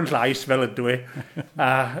dop yn llais fel ydw i.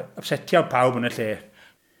 A setio pawb yn y lle.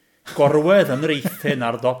 Gorwedd yn yr eithyn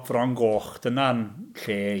ar dop fron goch. Dyna'n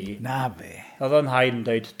lle i. Na fe. Oedd o'n haid yn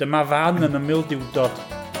dweud, dyma fan yn ymyl diwdod.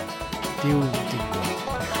 Diw.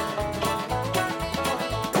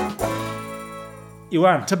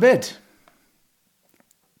 Iwan. Tybed,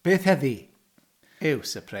 beth heddi yw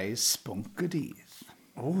surprise spwnc y dydd?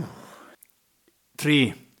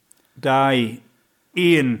 3, 2,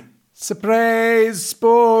 1. Surprise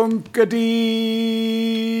spwnc y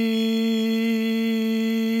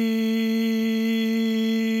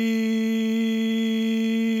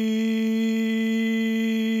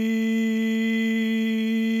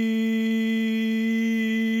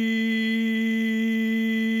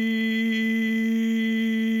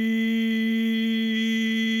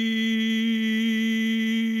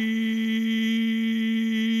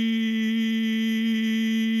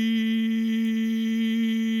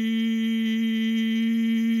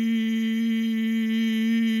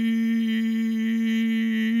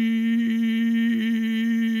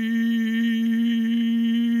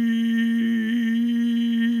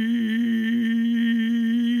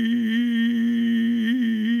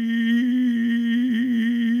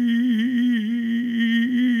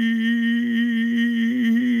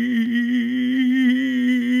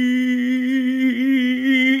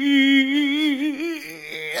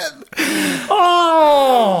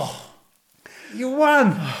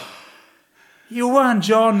Iwan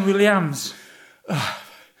John Williams.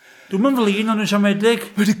 Dwi'n mynd flin ond yn siomedig.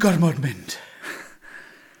 Wedi gormod mynd.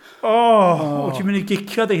 Ti'n mynd i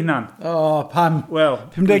gicio dy hunan? Pam? Wel,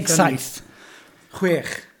 57.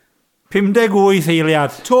 6. 58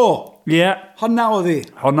 eiliad. To? Ie. Yeah. Honna oedd hi?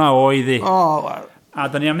 Honna oedd hi. Wel. A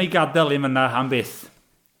da ni am ei gadael i'm yna am byth.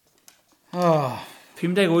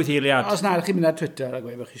 58 eiliad. Os na, chi'n mynd ar Twitter a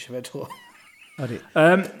gweud bod chi eisiau fe to. Odi.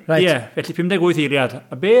 Right. Ie, felly 58 eiliad.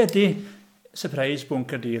 A be ydi surprise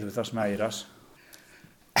bwnc y dydd wythnos mae Euros?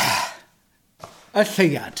 Y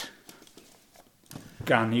lleiad.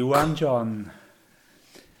 Gan Iwan John.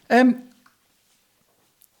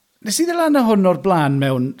 Nes i ddilyn hwn o'r blaen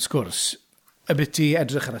mewn sgwrs y bit i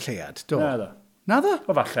edrych ar y lleiad, do? Na ddo. Na ddo?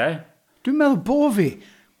 O falle. Dwi'n meddwl bo fi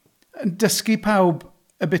yn dysgu pawb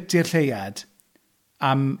y bit i'r lleiad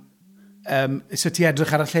am sut i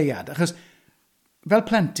edrych ar y lleiad. Achos fel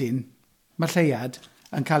plentyn, mae lleiad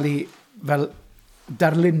yn cael ei fel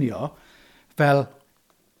darlunio fel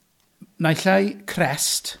naillai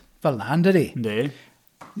crest fel na, ynddi? Ynddi.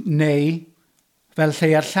 Neu fel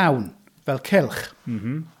lleiad llawn, fel cylch.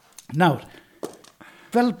 Nawr,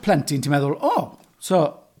 fel plentyn ti'n meddwl, so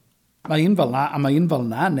mae un fel na a mae un fel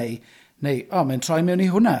na, neu mae'n troi mewn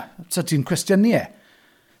i hwnna, so ti'n cwestiynu e.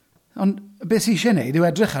 Ond beth sy'n eisiau gwneud yw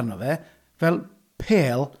edrych arno fe fel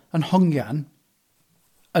pel yn hongian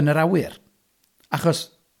yn yr awyr. Achos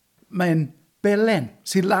mae'n belen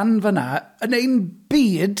sy'n lan fyna yn ein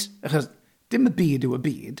byd, achos dim y byd yw y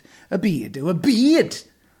byd, y byd yw y byd,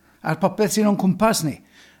 a'r popeth sy'n o'n cwmpas ni.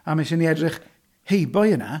 A mae eisiau ni edrych heibo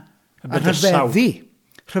yna, a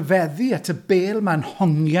rhyfeddu at y bel mae'n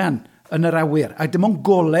hongian yn yr awyr, a dim ond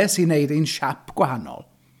golau sy'n neud ein siap gwahanol.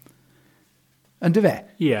 Ynddo fe?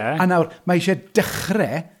 Ie. A nawr, mae eisiau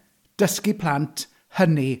dechrau dysgu plant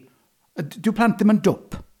hynny. Dyw plant ddim yn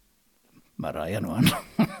dwp. Mae rai yn o'n.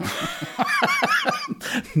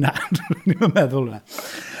 Na, dwi'n meddwl yna.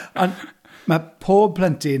 Ond mae pob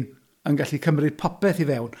plentyn yn gallu cymryd popeth i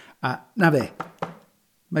fewn. A na fe,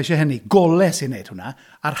 mae eisiau hynny, golau sy'n neud hwnna,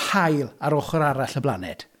 a'r hael ar ochr arall y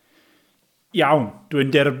blaned. Iawn, dwi'n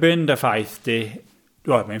derbyn dy ffaith di.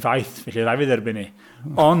 Wel, mae'n ffaith, felly rai fi derbyn ni.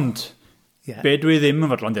 Ond, be dwi ddim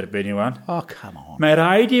yn fodlon derbyn, Iwan? Come on. Mae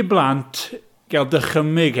rhaid i blant gael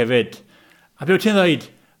dychymyg hefyd. A be wyt ti'n dweud?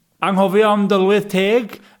 Anghofio am dylwydd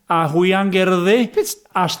teg a hwya'n-gerddi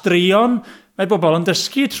a straeon. Mae bobl yn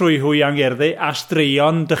dysgu trwy hwya'n-gerddi a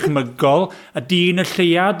straeon dychmygol a dyn y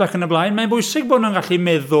lleiad ac yn y blaen. Mae'n bwysig bod nhw'n gallu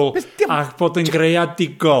meddwl a bod yn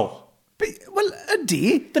greadigol. Wel,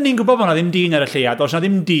 ydy. Dyn ni'n gwybod bod na ddim dyn ar y lleiad. Os na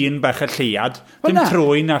ddim dyn bach y lleiad, dim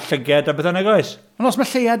trwy'n a llyged a beth yna goes. Ond os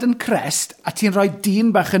mae lleiad yn crest a ti'n rhoi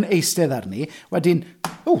dyn bach yn eistedd arni, wedyn,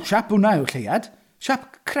 siap hwnna yw'r lleiad.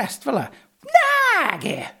 Siap crest fel la. Na,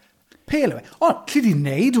 ge! Pel yw e. O, lle di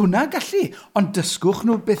wneud hwnna gallu. Ond dysgwch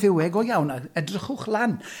nhw beth yw e go iawn a edrychwch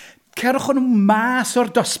lan. Cerwch nhw mas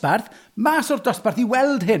o'r dosbarth i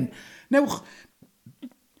weld hyn. Newch...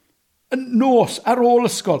 yn nos ar ôl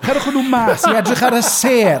ysgol. Cerwch nhw mas i edrych ar y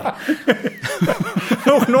ser.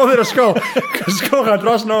 Nwch nodd i'r ysgol. Cysgwch a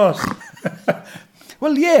dros nos.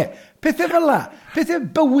 Wel pethau fel la, pethau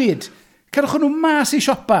bywyd. Cerwch nhw mas i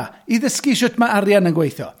siopa i ddysgu sut mae arian yn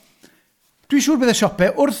gweithio. Dwi'n siŵr bydd y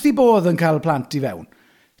siopau wrth i bodd yn cael plant i fewn.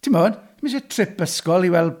 Ti'n modd, mi eisiau trip ysgol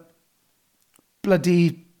i weld bloody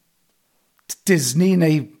Disney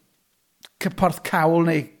neu Cyporth Cawl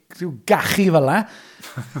neu rhyw gachu fel la.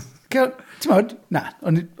 Ti'n modd, na,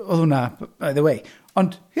 oedd hwnna, by the way.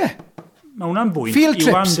 Ond, Mae hwnna'n bwynt. Field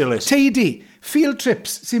trips, teidi. Field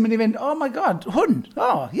trips sy'n mynd i fynd, oh my god, hwn,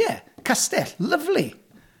 castell, lovely.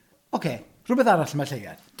 Rhywbeth arall mae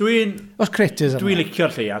lleiad. Oes critters yma? Dwi'n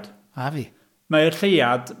licio'r lleiad. A fi. Mae'r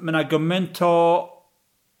lleiad, mae yna gymaint o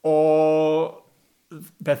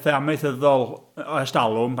bethau amaethyddol o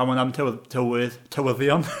estalwm, pan mae'n am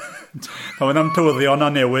tywyddion. Pan mae'n am tywyddion a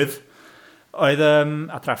newydd. Oedd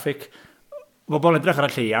a traffig. Bobl edrych ar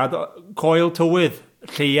y lleiad, coel tywydd,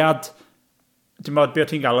 lleiad, ti'n bod beth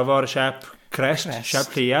ti'n galw fo'r siap crest, siap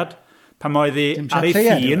lleiad. Pan oedd hi ar ei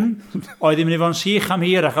ffin, oedd hi'n mynd i fod yn sych am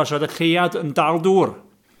hir achos oedd y lleiad yn dal dŵr.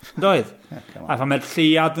 Doedd? A pan mae'r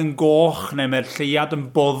lleiad yn goch, neu mae'r lleiad yn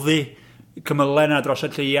boddi, cymylau na dros y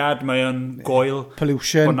lleiad, mae'n goel.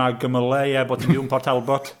 Pollution. Bod na gymylau, bod ti'n byw yn Port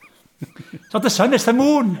Talbot. So the sun is the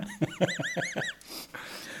moon.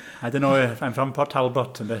 I don't know, I'm from Port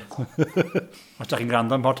Talbot. Os da chi'n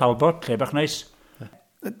gwrando yn Port Talbot, lle bach neis.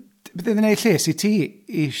 Bydd i'n gwneud lles i ti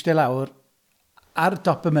i eistedd lawr ar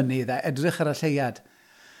dop y mynydd a edrych ar y lleiad.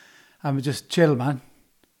 A mae just chill, man.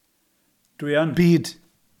 Dwi yn. Byd.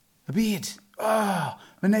 Y byd.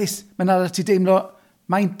 Mae'n neis. Mae'n arall ti deimlo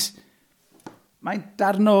maint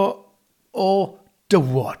darn o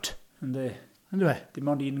dywod. Ynddi. Ynddi fe?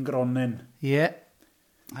 Dim ond un gronyn. Ie.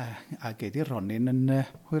 A gei di Ronin yn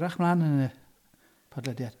hwyrach mlaen yn y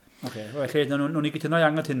podlediad. Felly, nhw'n ni gytuno i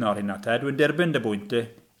angytuno ar hynna, te. Dwi'n derbyn dy bwynt di.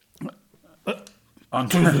 Ond,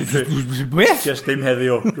 just dim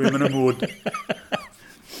heddiw. Dwi'n mynd y mwd.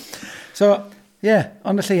 So,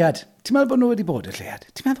 ond y lleiad. Ti'n meddwl bod nhw wedi bod y lleiad?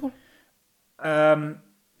 Ti'n meddwl?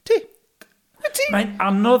 Ti? Mae'n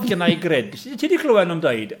anodd gyda i gred. Ti wedi clywed nhw'n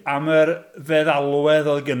dweud am yr feddalwedd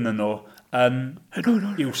oedd gyda nhw yn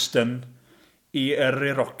Euston i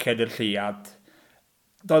yrru roced i'r lleiad.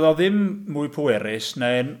 Doedd o ddim mwy pwerus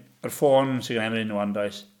neu'r ffôn sy'n gwneud yn unwaith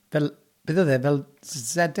does? Beth oedd e? Fel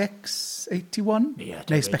ZX81?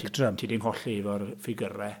 Neu Spectrum? Ti di'n colli efo'r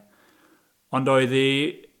ffigurau. Ond oedd i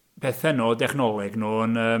pethau nhw, dechnoleg nhw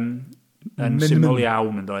yn syml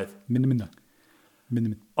iawn yn doedd. Minimum.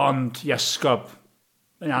 Ond iesgob,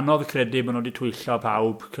 yn anodd credu bod nhw wedi twyllo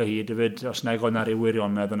pawb cyhyd hefyd, os nag oedd na ryw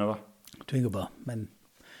wirionedd yn efo. Dwi'n gwybod.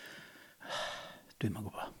 Dwi'n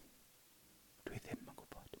gwybod. Dwi ddim yn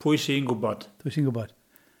gwybod. Pwy sy'n gwybod? Pwy sy'n gwybod?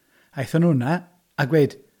 Aethon nhw'na a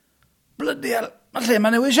gweud, bloody hell, mae lle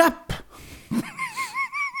mae'n newid siap.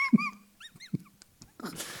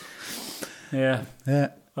 Ie.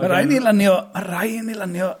 Mae rai ni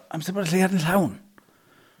lanio amser bod y lleiad yn llawn.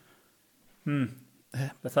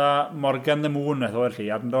 Betha Morgan the Moon oedd o'r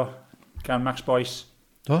lleiad yn do, gan Max Boyce.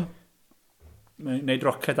 Do? Neud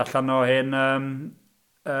roced allan o hen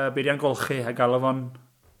beirian golchi a galw fo'n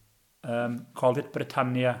Called It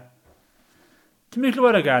Britannia. Ti'n mynd i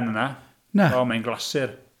glywed y gan yna? Na. Mae'n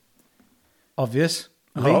glasur. Obvious.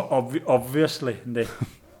 Obviously, ynddi.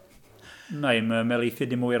 Na, mae Melithi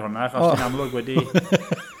di mwy'r hwnna, achos ti'n amlwg wedi...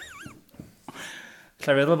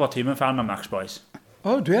 Lle feddwl bod ti'n fan o Max Boyce?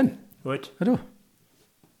 Dwi yn. Wyt? Ydw.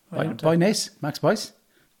 Boi neis, Max Boyce.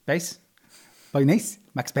 Bass. Boi neis,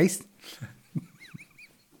 Max Bass.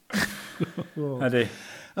 Ydy.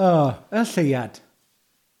 Y lleiad.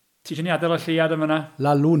 Ti eisiau ni adael y lleiad yma na?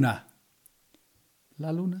 La Luna.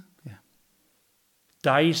 La Luna, ie.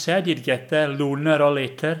 I said you'd get there sooner or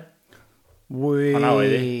later. Wee. Hwna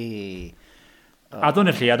oedd i. Adwn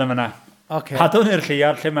i'r lleiad yma na. Adwn i'r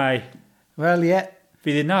lleiad lle mae. Wel, ie.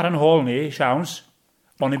 Fydd yna ar yn hôl ni, siawns.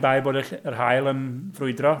 Oni bai bod yr hael yn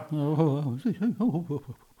ffrwydro.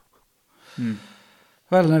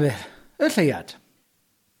 Wel, na fe. Y lleiad.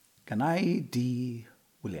 Gannai D.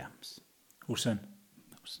 Williams. Hwsyn.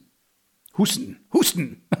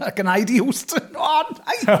 Gannai D. Houston.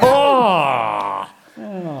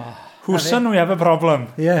 Hwsyn, we have a problem.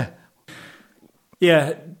 Ie. Ie,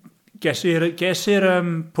 ges i'r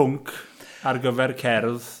pwnc ar gyfer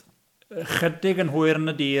cerdd chydig yn hwyr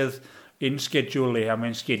yn y dydd in schedule a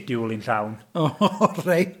mae'n schedule i'n llawn.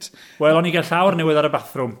 Reit. Wel, o'n i gael llawr newydd ar y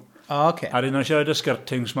bathroom. Okay. A rydyn nhw'n eisiau roed y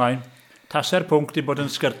skirtings mlaen. Taser pwnc di bod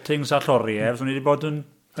yn skirtings a lloriau, so ni di bod yn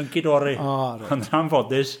hynky-dori. Ond rhan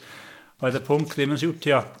fodus, oedd y pwnc ddim yn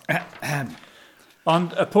siwtio.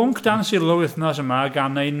 Ond y pwnc dan sylw wythnos yma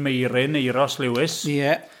gan ein meirin Euros Lewis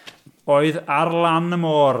oedd ar lan y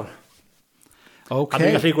môr. A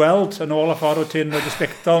ni'n gallu gweld yn ôl y ffordd wyt ti'n rhoi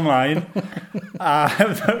sbectol mlaen a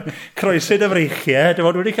croesid y freichiau. Dy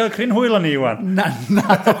fod wedi cael cryn hwyl yn ni, Iwan.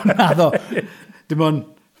 Naddo. Dim ond,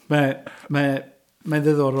 mae'n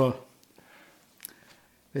ddiddorol.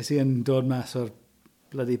 Fe sy'n dod mas o'r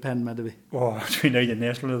bloody pen ma dy fi. O, dwi'n neud yn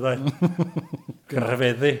nes blynyddoedd.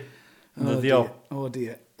 Gyrfeddu. Nyddiol. O,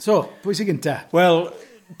 die. So, pwy sy'n gynta? Wel,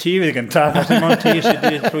 ti fydd gynta. Dim ond ti sydd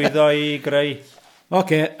wedi llwyddo i greu.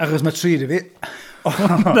 Oce, achos mae 3 dy fi.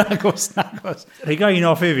 Nagos. Rhiga un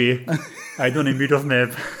off i fi. A dwi'n ni'n byd o'r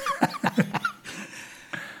neb.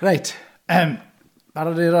 Reit.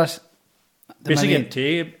 Barod i'r os. Be sy'n gen ti?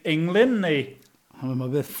 Englyn neu?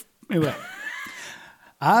 Mae beth.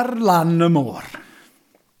 Ar lan y môr.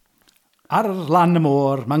 Ar lan y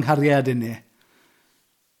môr, mae'n nghariad inni.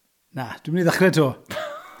 Na, dwi'n mynd i ddechrau to.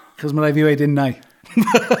 Chos mae rai fi wedi unnau.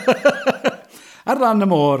 Ar lan y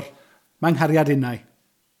môr, mae'n nghariad unnau.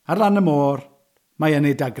 Ar lan y môr, mae yn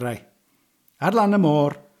ei dagrau. Ar lan y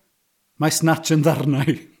môr, mae snatch yn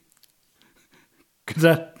ddarnau.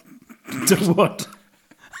 Gyda dywod.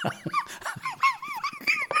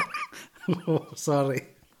 Oh, sorry.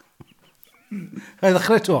 Gai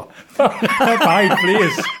ddechrau to? Bai,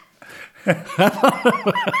 please.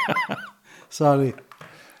 Sorry.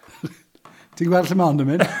 Ti'n gweld lle mae ond yn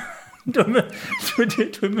mynd? Dwi'n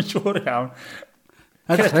mynd siŵr iawn.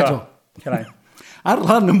 Ddechrau to. Cyrraedd. Ar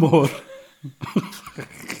lan y môr.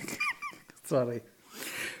 Sorry.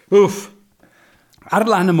 Wff. Ar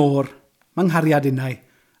lan y môr, mae'n nghariad unnau.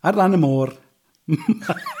 Ar lan y môr.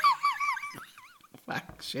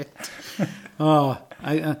 Fuck, shit.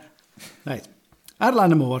 Right. Ar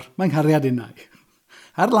lan y môr, mae'n nghariad unnau.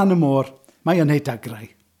 Ar lan y môr, mae yn ei dagrau.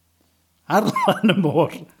 Ar lan y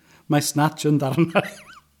môr, mae snatch yn darnau.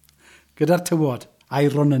 Gyda'r tywod,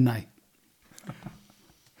 a'i ronnynau.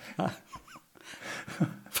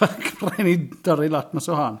 Fuck, rhaid ni dorri lot mas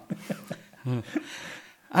o hon.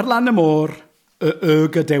 Ar lan y môr, y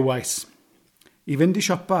gydewais. I fynd i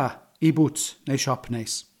siopa, i boots neu siop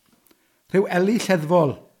neis. Rhyw eli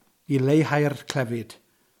lleddfol i leihau'r clefyd.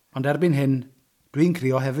 Ond erbyn hyn, dwi'n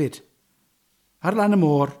crio hefyd. Ar lan y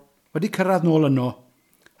môr, wedi cyrraedd nôl yno,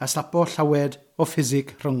 a slapo llawed o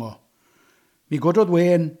ffisig rhyngo. Mi gododd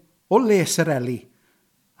wen o les yr eli,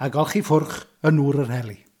 a golchi ffwrch y nŵr yr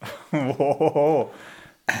heli.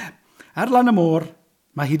 Ar lan y môr,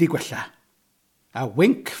 mae hi di gwella. A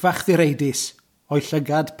winc fach ddireidus o'i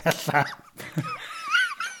llygad pella.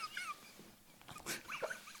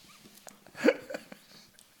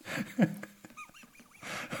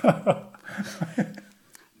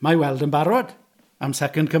 Mae weld yn barod am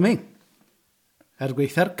second coming.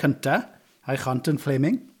 Gweitha'r cynta, a'i chont yn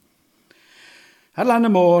flaming. Ar lan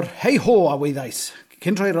y môr, hei ho a weiddais.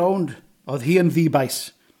 Cyn troi rownd, oedd hi yn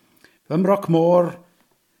ddibais. Fymroc môr,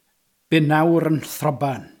 byn nawr yn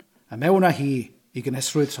throban, a mewn â hi i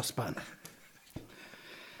gynesrwydd sosban.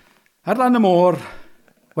 Ar lan y môr,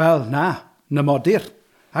 wel na, nymodir,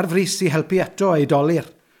 ar frys i helpu eto ei dolir.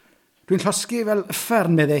 Dwi'n llosgu fel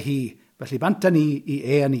yffern meddai hi, felly bant â ni i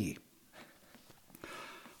A&E.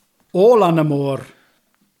 O lan y môr,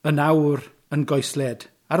 y nawr yn goesled,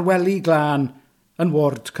 ar weli glân yn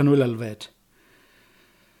ward cynwyl ylfed.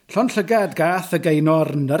 Llon llygad gath y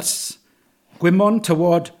gaenor nyrs, gwymon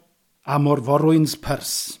tywod a morforwyn's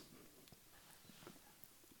pyrs.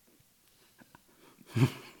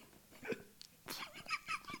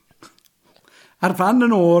 Ar fan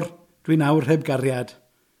yn o'r, dwi'n awr heb gariad.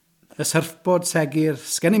 Y surfboard segur,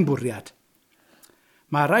 sgennym bwriad.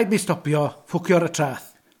 Mae rhaid mi stopio, ffwcio'r y trath.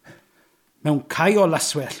 Mewn cai o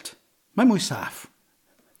laswellt, mae mwy saff.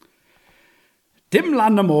 Dim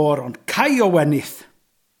lan y môr, ond cai o wenydd.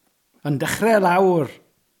 Yn dechrau lawr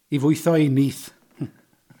i fwytho i nith.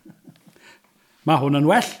 Mae hwn yn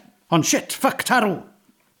well, ond shit, ffuck tarw.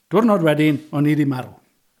 Diwrnod wedyn, o'n i di marw.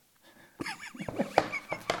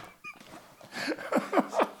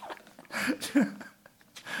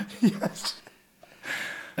 Yes.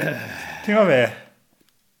 Ti'n gwybod fe?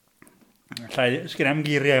 Llai, sgyn am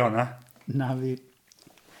geiriau hwnna. Na fi.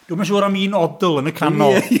 Dwi'n siŵr am un odl yn y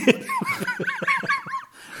canol.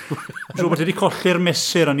 Siŵr bod ti wedi colli'r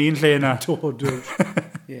mesur yn un lle yna. Dwi'n.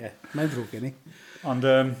 Ie, mae'n ddrwg gen i. Ond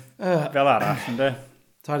fel arall, ynddo?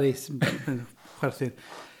 Sorry, chwerthin.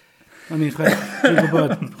 O'n i'n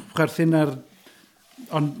gwybod chwerthin ar...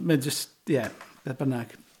 Ond mae'n just, ie, beth bynnag.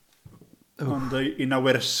 Ond un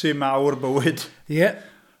awersu mawr bywyd. Ie.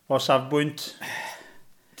 O safbwynt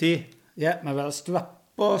ti. Ie, mae fel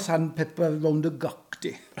stwapo sandpaper rownd y goc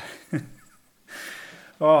ti.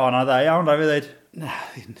 O, hwnna dda iawn, da fi ddweud. Na,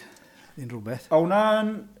 ddim rhywbeth. O hwnna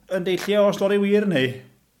yn deillio o stori wir neu?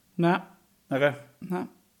 Na. Okay. Na.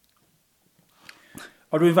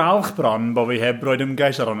 O dwi'n falch bron bod fi heb roed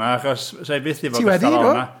ymgais ar hwnna, achos sa'i byth i fod Ti wedi, gystal o do?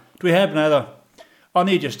 hwnna. Dwi heb na, iddo. O'n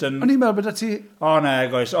i just yn... O'n i'n meddwl bod ti... O, ne,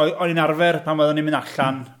 goes. O'n i'n arfer pan oeddwn ni'n mynd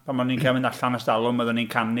allan, pan oeddwn ni'n cael mynd allan ystalwm, oeddwn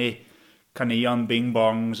ni'n canion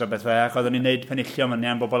bing-bongs a beth fe, ac oeddwn ni'n neud penillio fyny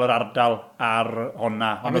am bobl yr ardal ar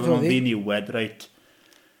honna. Ond oeddwn nhw'n ddiniwed, reit.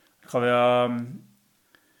 Chofio...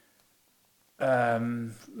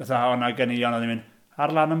 Fytha honna genion, oeddwn ni'n mynd,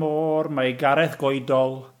 ar lan y môr, mae Gareth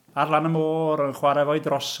Goedol, ar lan y môr yn chwarae fo'i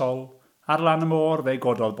drosol, ar lan y môr fe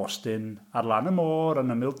gododd Boston, ar lan y môr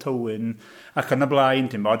yn ymyl Tywyn, ac yn y blaen,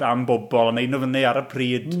 ti'n bod, am bobl, yn ein o fyny ar y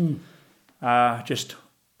pryd, a just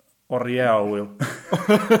oriau o wyl.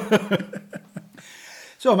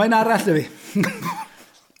 So, mae'n arall y fi.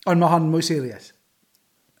 Ond mae hon mwy serious.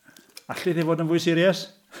 Alli di fod yn fwy serious?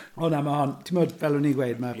 O na, mae hon, ti'n modd, fel o'n i'n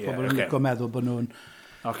gweud, mae pobl yn licio meddwl bod nhw'n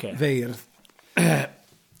feirdd.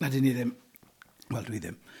 A dyn ni ddim. Wel, dwi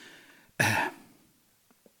ddim.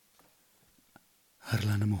 Ar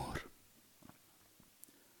lan y môr.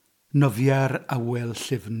 Nofia'r awel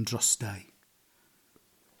llyfn drostau.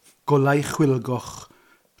 Golau chwilgoch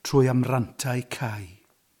trwy amrantau cai.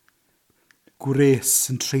 Gwres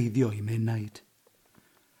yn treiddio i menaid.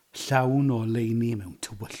 Llawn o leini mewn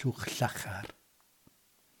tywyllwch llachar.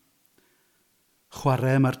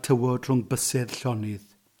 Chwarae mae'r tywod rhwng bysedd llonydd.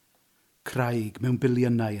 Craig mewn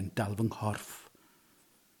biliynau yn dal fy nghorff.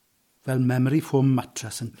 Fel memory foam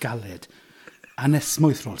matras yn galed.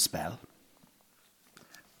 Anesmwyth rôl sbel.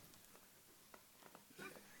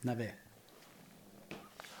 Na fe.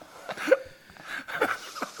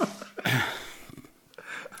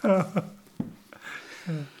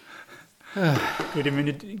 Dwi wedi mynd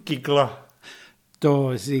i giglo. Do,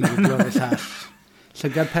 sy'n giglo fe llall.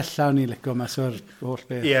 Llygad pella o'n i licio mas o'r holl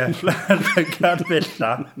beth. Ie, llygad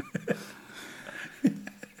pella.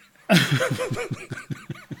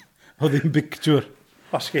 O ddim bictwr.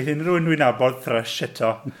 Os geith unrhyw un dwi'n abod thrush eto,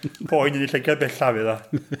 poen yn ei llygad bella fydd o.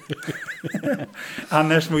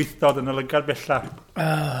 Anes mwythdod yn y lygad bella.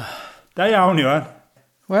 Da iawn, Iwan.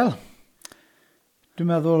 Wel, dwi'n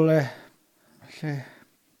meddwl, lle,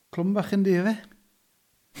 clwm bach yn di fe?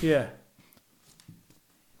 Ie.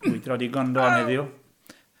 Wydro digon do heddiw.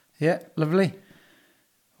 Ie, lyflu.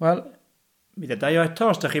 Wel, mi ddedau o eto,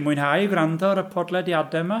 os ydych chi'n mwynhau gwrando ar y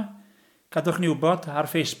podlediadau yma, cadwch ni wybod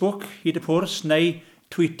ar Facebook, Hyd y Pwrs, neu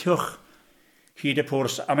tweetiwch Hyd y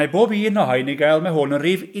Pwrs. A mae bob un o hain i gael mae hwn yn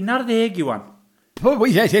rhif 11, Iwan. Da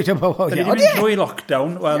ni wedi mynd trwy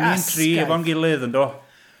lockdown, wel, ni'n tri efo'n gilydd yn do.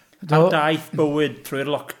 Ar daith bywyd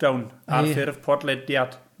trwy'r lockdown, ar ffurf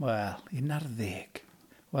podlediad. Wel, 11.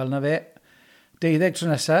 Wel, na fe, 12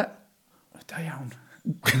 tro nesa. Da iawn.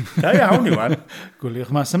 Da iawn, Iwan.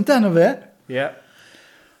 Gwliwch mas amdano fe. Ie.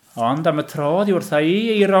 Ond am y trodd i wrtha i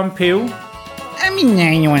Eiron Piw. Ymunia,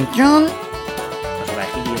 Iwan John.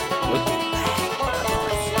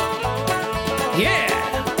 Ie!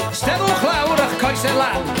 Steddwch lawr a'ch coesau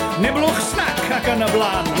lan, niblwch snac ac yn y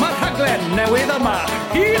blaen. Mae'r rhaglen newydd yma,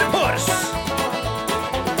 Hyd y Pwrs!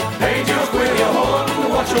 Peidiwch gwylio hwn,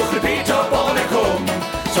 watchwch repeat o bon y cwm.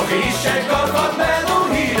 So chi eisiau gorfod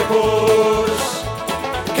meddwl Hyd y Pwrs.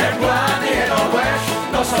 Cefn gwlad i hyn o'r well,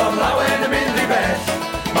 nos o'r lawen y mynd.